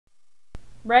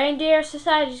Reindeer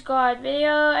Society Squad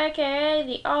video, aka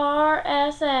the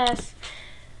RSS.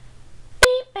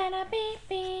 Beep and a beep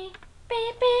beep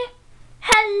beep beep.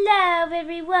 Hello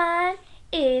everyone,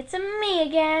 it's me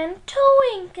again,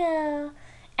 Twinkle,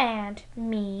 and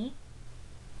me,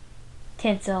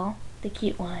 Tinsel, the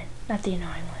cute one, not the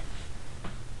annoying one,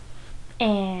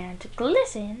 and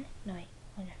Glisten. No wait,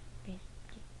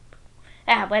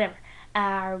 whatever.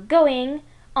 Are going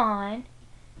on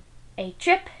a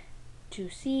trip to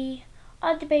see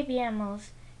all the baby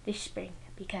animals this spring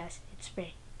because it's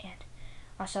spring, and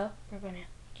also we're gonna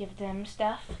give them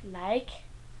stuff like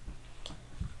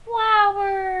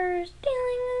flowers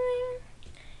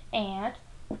and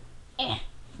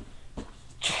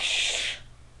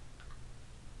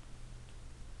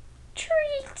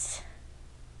treats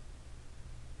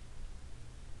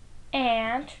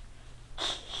and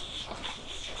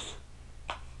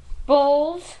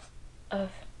bowls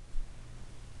of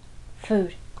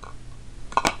food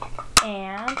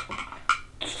and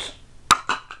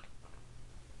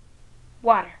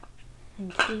water.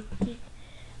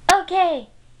 Okay,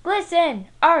 Glisten,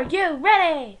 are you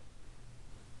ready?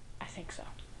 I think so.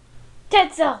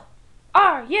 Tinsel,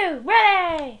 are you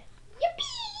ready?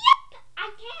 Yippee! Yep!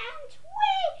 I can't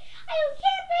wait! I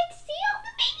can't wait to see all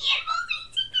the baby animals.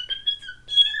 It's gonna be so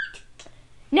cute!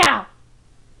 Now,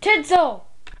 Tinsel,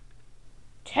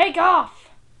 take off.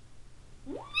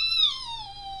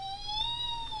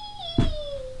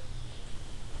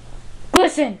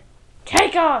 Glisten,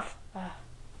 take off.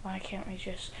 Why can't we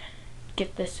just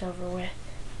get this over with?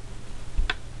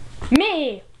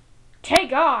 Me,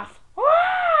 take off.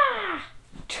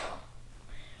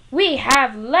 We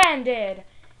have landed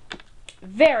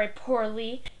very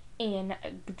poorly in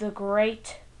the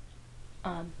great,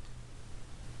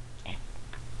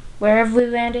 where have we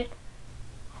landed?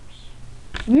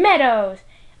 Meadows.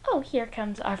 Oh, here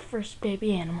comes our first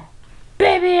baby animal.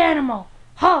 Baby animal,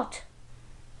 halt.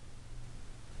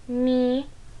 Me.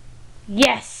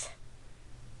 Yes.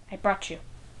 I brought you.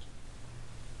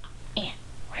 And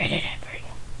where did I bring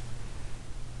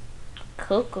you?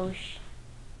 Kokosh.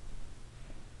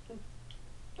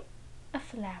 A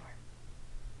flower.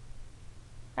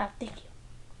 Oh, thank you.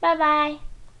 Bye-bye.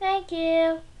 Thank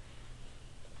you.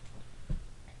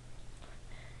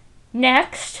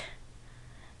 Next.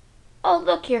 Oh,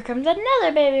 look, here comes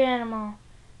another baby animal.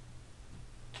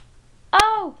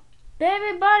 Oh,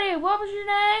 baby buddy, what was your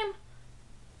name?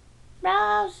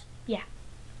 Rose? Yeah,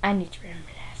 I need to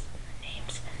remember to ask them the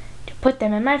names to put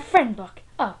them in my friend book.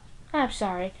 Oh, I'm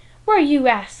sorry. Were you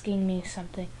asking me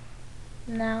something?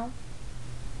 No.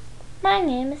 My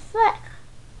name is Slick.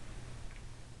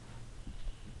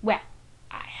 Well,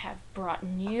 I have brought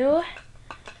you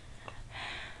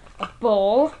a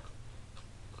bowl of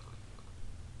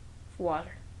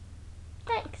water.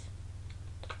 Thanks.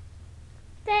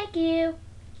 Thank you.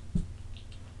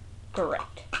 Great.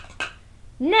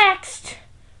 Next,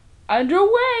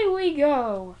 underway we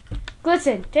go.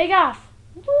 Glisten, take off.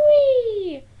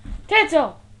 Whee!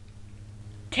 Tinsel,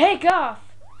 take off.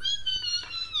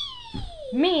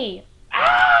 Me.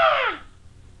 Ah!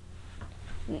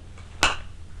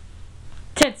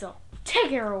 Tinsel, take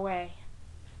her away.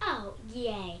 Oh,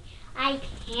 yay. I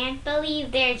can't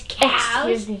believe there's cows.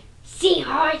 Excuse me.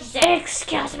 Seahorses.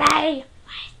 Excuse me. What?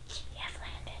 We have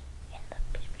landed in the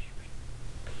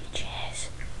beaches.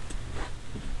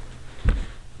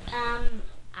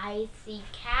 I see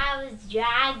cows,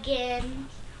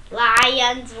 dragons,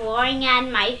 lions roaring at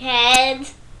my head.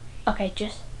 Okay,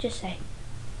 just say.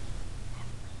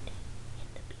 In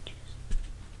the beaches.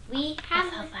 We have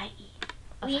Of Hawaii.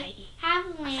 We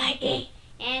have landed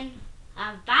in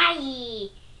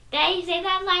Hawaii. Did you say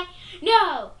that like,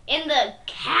 no, in the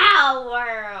cow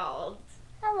world.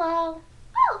 Hello.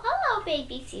 Oh, hello,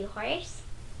 baby seahorse.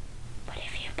 What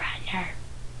have you brought her?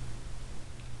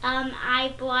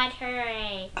 I brought her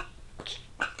a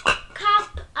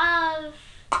cup of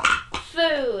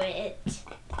food.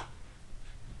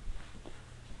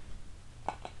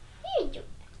 Here you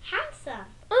have some.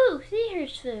 Ooh,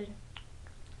 seahorse food.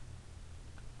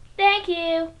 Thank you.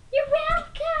 You're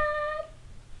welcome.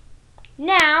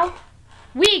 Now,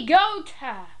 we go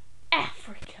to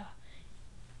Africa.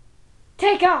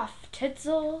 Take off,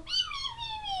 Tinsel.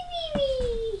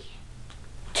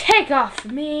 Take off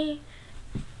me.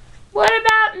 What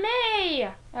about me?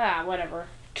 Whatever.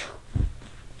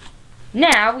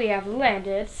 Now we have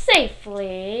landed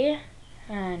safely,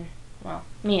 and well,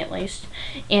 me at least,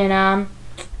 in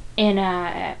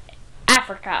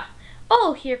Africa.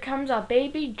 Oh, here comes a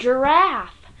baby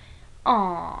giraffe.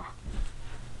 Aww.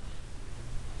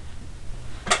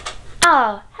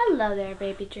 Oh, hello there,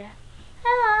 baby giraffe.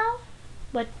 Hello.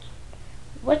 What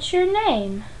What's your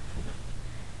name?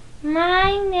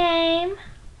 My name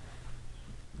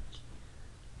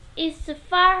is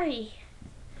Safari.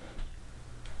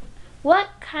 What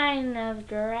kind of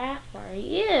giraffe are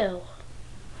you?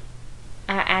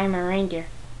 I'm a reindeer.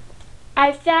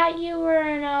 I thought you were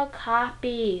an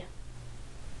okapi.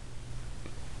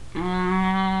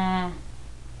 Womp,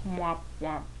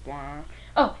 womp, womp.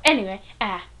 Oh, anyway,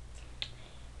 I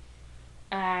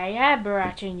have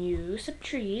brought you some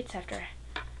treats after.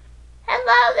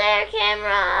 Hello there,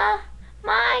 camera.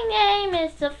 My name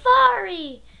is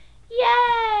Safari.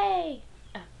 Yay!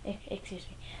 Oh, excuse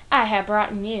me. I have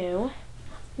brought you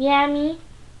yummy.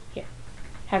 Here,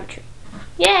 have a treat.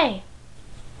 Yay!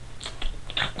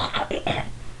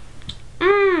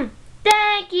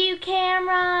 Thank you,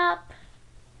 camera.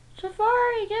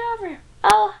 Safari, get over here.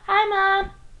 Oh, hi,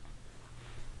 Mom.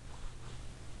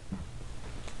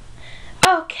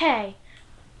 Okay.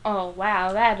 Oh,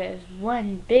 wow, that is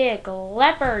one big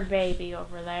leopard baby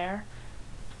over there.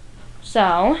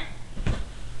 So,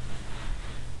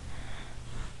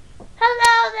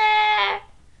 hello there.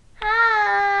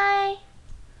 Hi.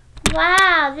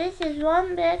 Wow, this is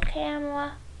one big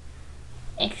camera.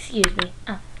 Excuse me.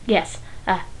 Oh, yes.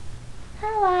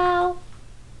 Hello.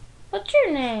 What's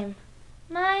your name?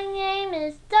 My name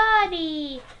is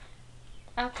Dottie.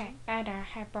 Okay, I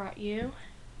have brought you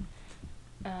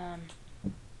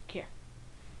here,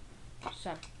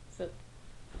 some food.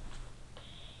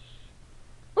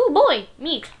 Oh boy,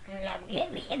 meat.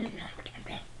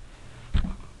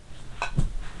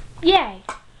 Yay.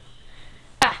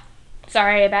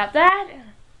 Sorry about that.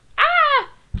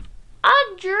 A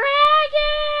dragon!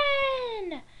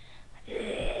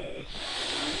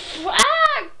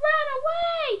 Run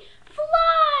away!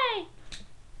 Fly!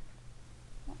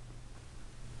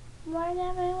 Why'd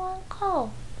everyone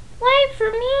call? Wait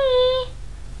for me!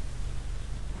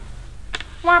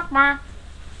 Wah, wah.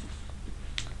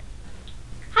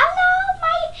 Hello,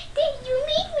 did you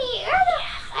meet me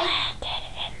earlier? Landed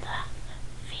in the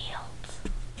fields.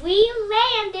 We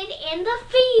landed in the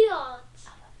fields.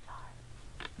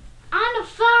 On a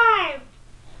farm.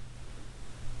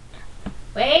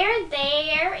 Where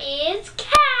there is cows.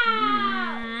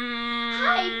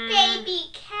 Hi, baby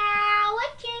cow.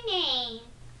 What's your name?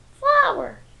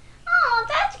 Flower. Oh,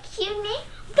 that's a cute name.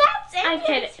 That's I'm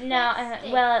kidding. No,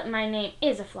 well, my name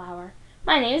is a flower.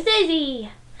 My name is Daisy.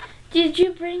 Did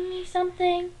you bring me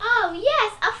something? Oh,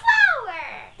 yes, a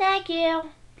flower. Thank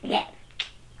you. Yeah.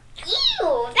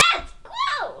 Ew, that's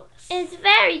gross. It's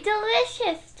very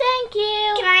delicious. Thank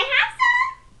you. Can I have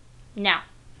some? No.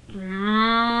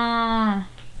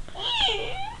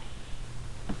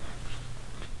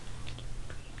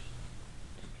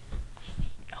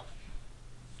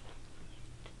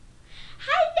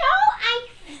 Hello, I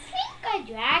think a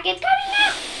dragon's coming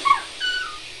out.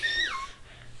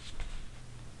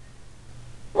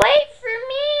 Wait for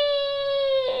me.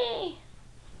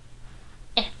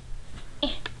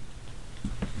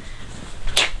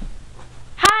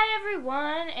 Hi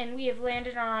everyone, and we have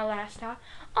landed on our last stop.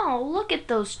 Oh, look at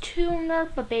those two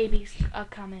Nerfa babies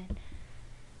coming.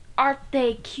 Aren't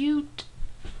they cute?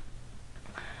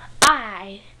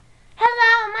 Hello,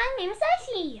 my name's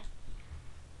Icy.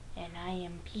 And I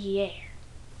am Pierre.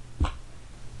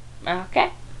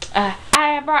 Okay. I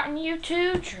have brought you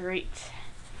two treats.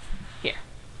 Here.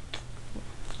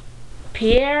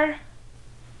 Pierre.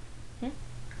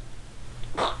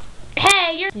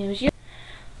 Hey, you snooze,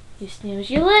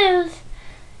 you lose.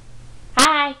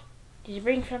 Hi. Did you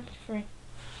bring something for me?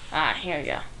 Here you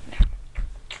go.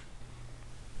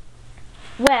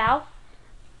 Well,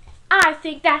 I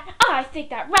think that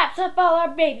wraps up all our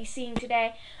baby scene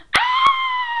today.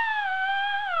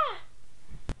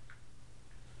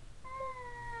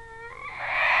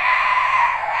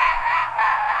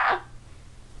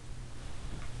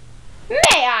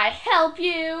 May I help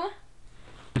you,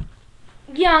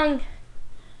 young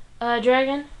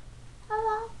dragon?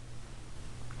 Hello.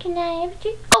 Can I have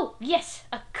you? Oh, yes,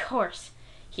 of course.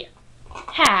 Here,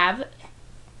 have.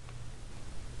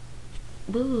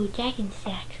 Ooh, dragon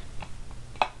sack.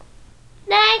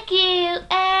 Thank you,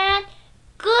 and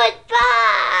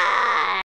goodbye.